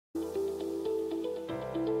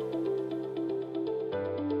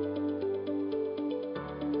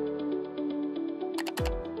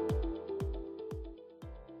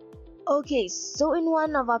Okay, so in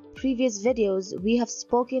one of our previous videos, we have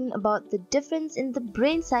spoken about the difference in the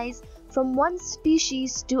brain size from one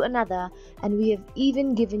species to another, and we have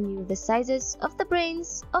even given you the sizes of the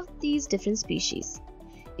brains of these different species.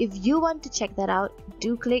 If you want to check that out,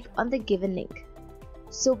 do click on the given link.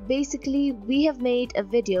 So basically, we have made a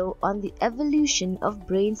video on the evolution of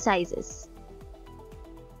brain sizes.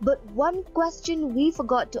 But one question we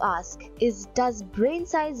forgot to ask is, does brain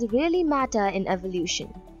size really matter in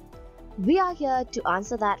evolution? We are here to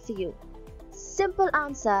answer that for you. Simple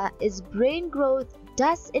answer is brain growth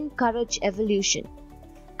does encourage evolution.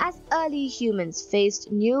 As early humans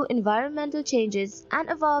faced new environmental changes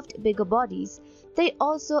and evolved bigger bodies, they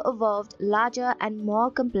also evolved larger and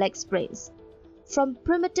more complex brains. From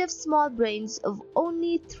primitive small brains of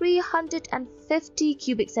only 350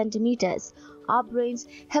 cubic centimeters, our brains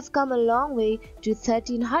have come a long way to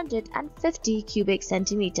 1350 cubic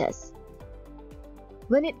centimeters.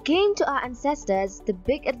 When it came to our ancestors, the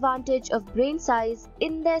big advantage of brain size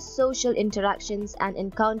in their social interactions and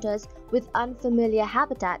encounters with unfamiliar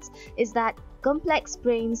habitats is that complex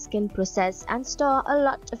brains can process and store a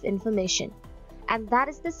lot of information. And that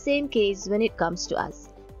is the same case when it comes to us,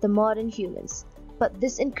 the modern humans. But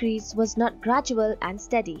this increase was not gradual and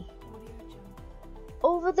steady.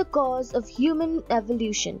 Over the course of human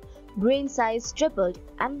evolution, brain size tripled,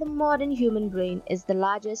 and the modern human brain is the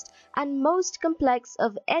largest and most complex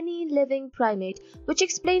of any living primate, which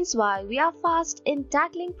explains why we are fast in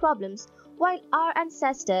tackling problems while our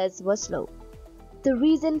ancestors were slow. The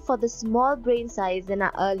reason for the small brain size in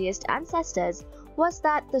our earliest ancestors was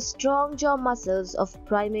that the strong jaw muscles of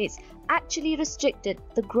primates actually restricted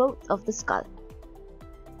the growth of the skull.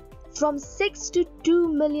 From 6 to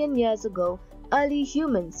 2 million years ago, early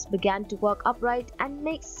humans began to walk upright and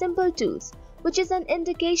make simple tools, which is an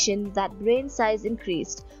indication that brain size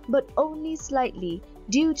increased, but only slightly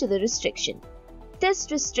due to the restriction.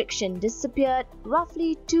 This restriction disappeared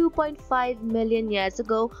roughly 2.5 million years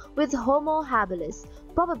ago with Homo habilis,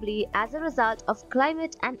 probably as a result of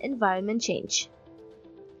climate and environment change.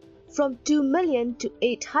 From 2 million to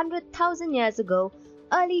 800,000 years ago,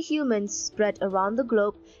 early humans spread around the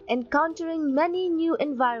globe, encountering many new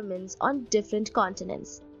environments on different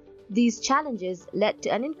continents. These challenges led to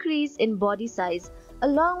an increase in body size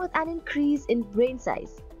along with an increase in brain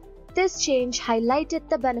size. This change highlighted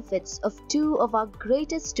the benefits of two of our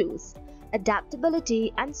greatest tools,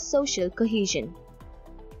 adaptability and social cohesion.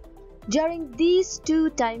 During these two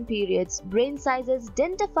time periods, brain sizes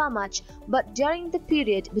didn't differ much, but during the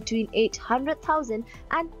period between 800,000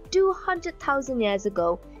 and 200,000 years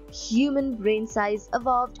ago, human brain size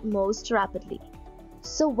evolved most rapidly.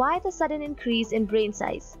 So why the sudden increase in brain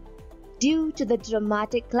size? Due to the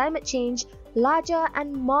dramatic climate change, larger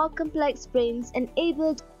and more complex brains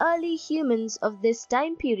enabled early humans of this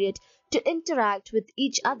time period to interact with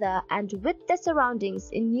each other and with their surroundings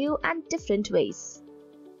in new and different ways.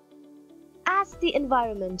 As the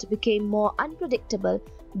environment became more unpredictable,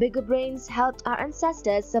 bigger brains helped our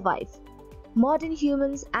ancestors survive. Modern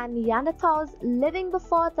humans and Neanderthals living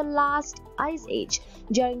before the last ice age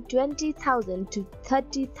during 20,000 to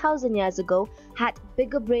 30,000 years ago had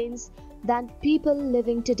bigger brains than people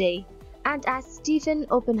living today. And as Stephen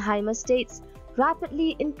Oppenheimer states,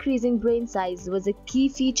 rapidly increasing brain size was a key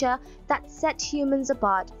feature that set humans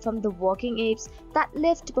apart from the walking apes that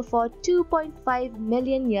lived before 2.5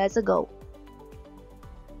 million years ago.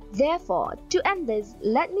 Therefore, to end this,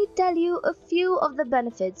 let me tell you a few of the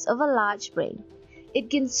benefits of a large brain. It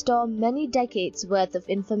can store many decades worth of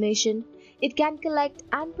information, it can collect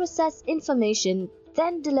and process information,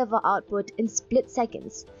 then deliver output in split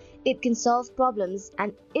seconds, it can solve problems,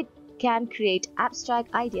 and it can create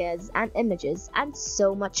abstract ideas and images, and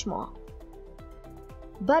so much more.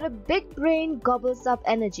 But a big brain gobbles up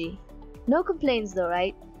energy. No complaints though,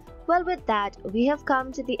 right? Well, with that, we have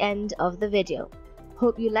come to the end of the video.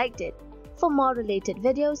 Hope you liked it. For more related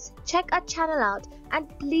videos, check our channel out, and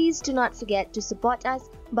please do not forget to support us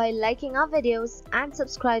by liking our videos and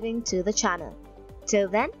subscribing to the channel. Till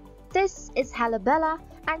then, this is Halabella,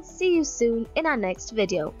 and see you soon in our next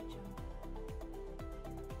video.